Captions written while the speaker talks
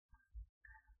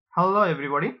Hello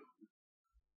everybody.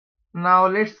 Now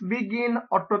let's begin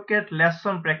AutoCAD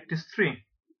lesson practice 3.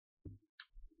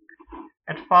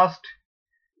 At first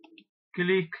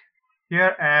click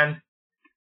here and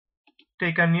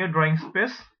take a new drawing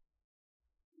space.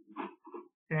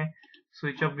 Okay.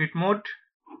 Switch off grid mode.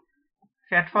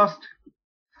 At first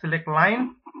select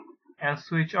line and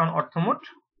switch on ortho mode.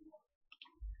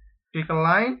 Take a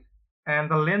line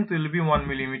and the length will be 1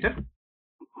 millimeter.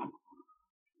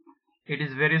 It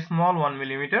is very small, 1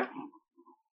 millimeter.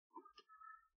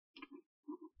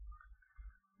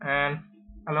 And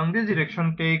along this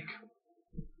direction take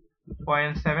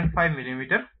 0.75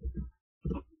 millimeter.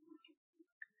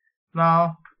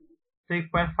 Now take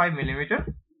 0.5 millimeter,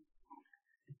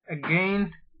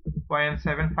 again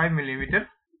 0.75 millimeter,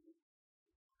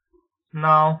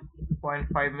 now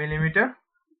 0.5 millimeter,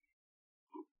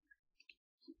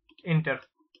 enter.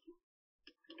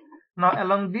 Now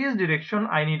along this direction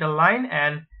I need a line,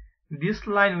 and this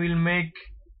line will make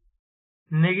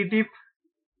negative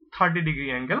 30-degree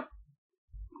angle.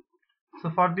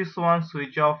 So for this one,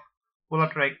 switch off polar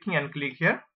tracking and click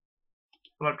here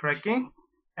polar tracking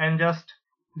and just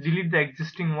delete the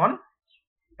existing one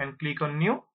and click on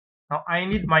new. Now I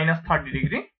need minus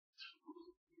 30-degree.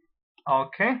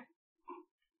 Okay,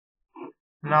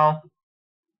 now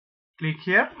click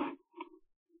here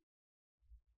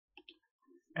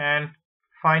and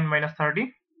find minus 30.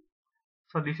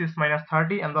 So this is minus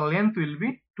 30 and the length will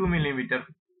be 2 millimeter.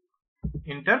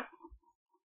 Enter.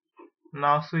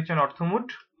 Now switch on ortho mode.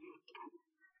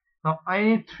 Now I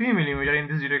need 3 millimeter in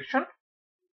this direction.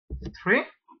 3,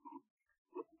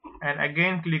 and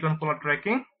again click on polar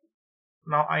tracking.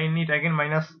 Now I need again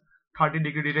minus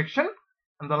 30-degree direction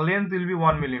and the length will be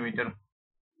 1 millimeter.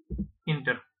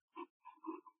 Enter.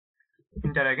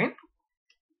 Enter again.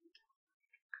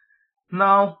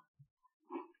 Now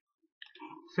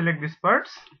select these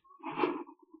parts,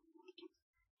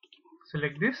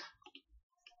 select this,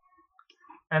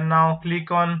 and now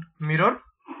click on mirror.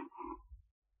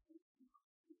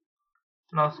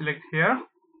 Now select here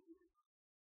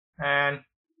and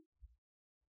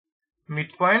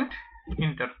midpoint,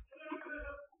 enter.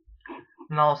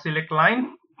 Now select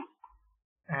line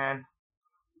and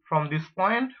from this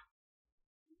point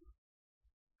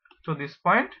to this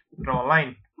point draw a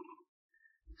line.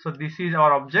 So this is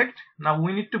our object. Now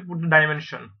we need to put the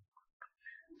dimension.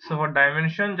 So for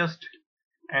dimension, just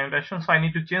annotation. So I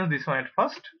need to change this one at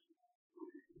first.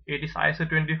 It is ISO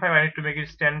 25. I need to make it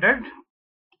standard.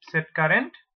 Set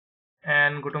current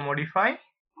and go to modify,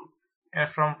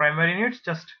 and from primary units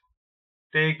just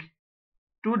take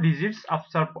 2 digits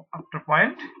after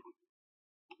point.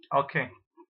 Okay,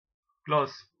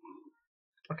 close.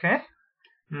 Okay,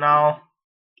 now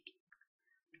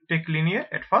take linear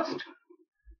at first.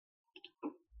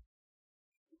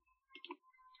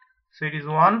 So it is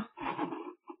 1,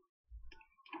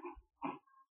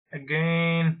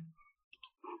 again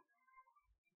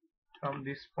from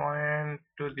this point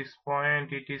to this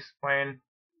point it is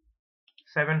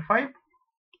 0.75,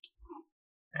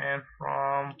 and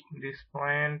from this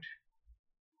point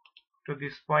to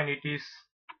this point it is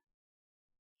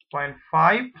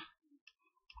 0.5,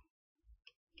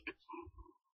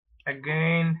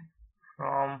 again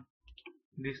from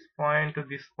this point to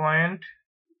this point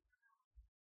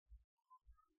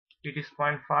it is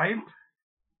 0.5.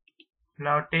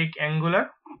 Now take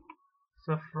angular.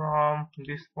 So from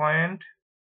this point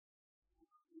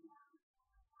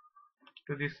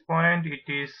to this point it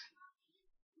is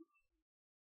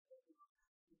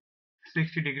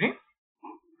 60-degree.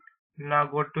 Now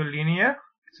go to linear,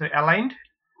 so aligned.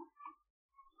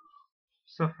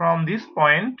 So from this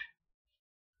point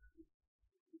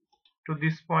to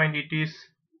this point it is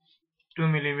 2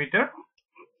 millimeter.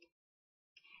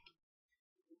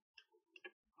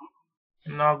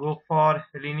 Now go for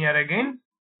linear again.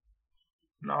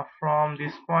 Now from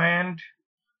this point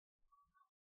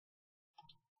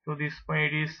to this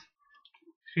point it is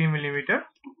 3 millimeter.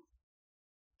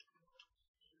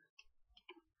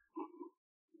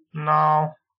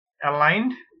 Now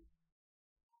aligned.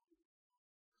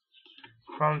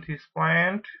 From this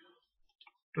point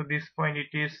to this point it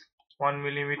is 1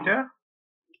 millimeter,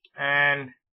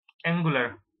 and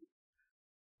angular.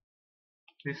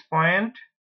 This point,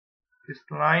 this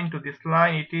line to this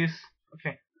line it is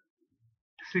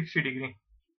 60-degree.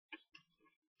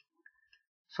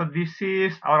 So this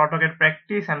is our AutoCAD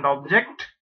practice and object,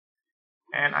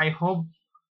 and I hope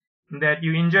that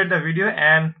you enjoyed the video,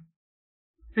 and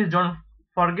please don't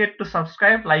forget to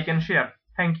subscribe, like and share.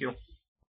 Thank you.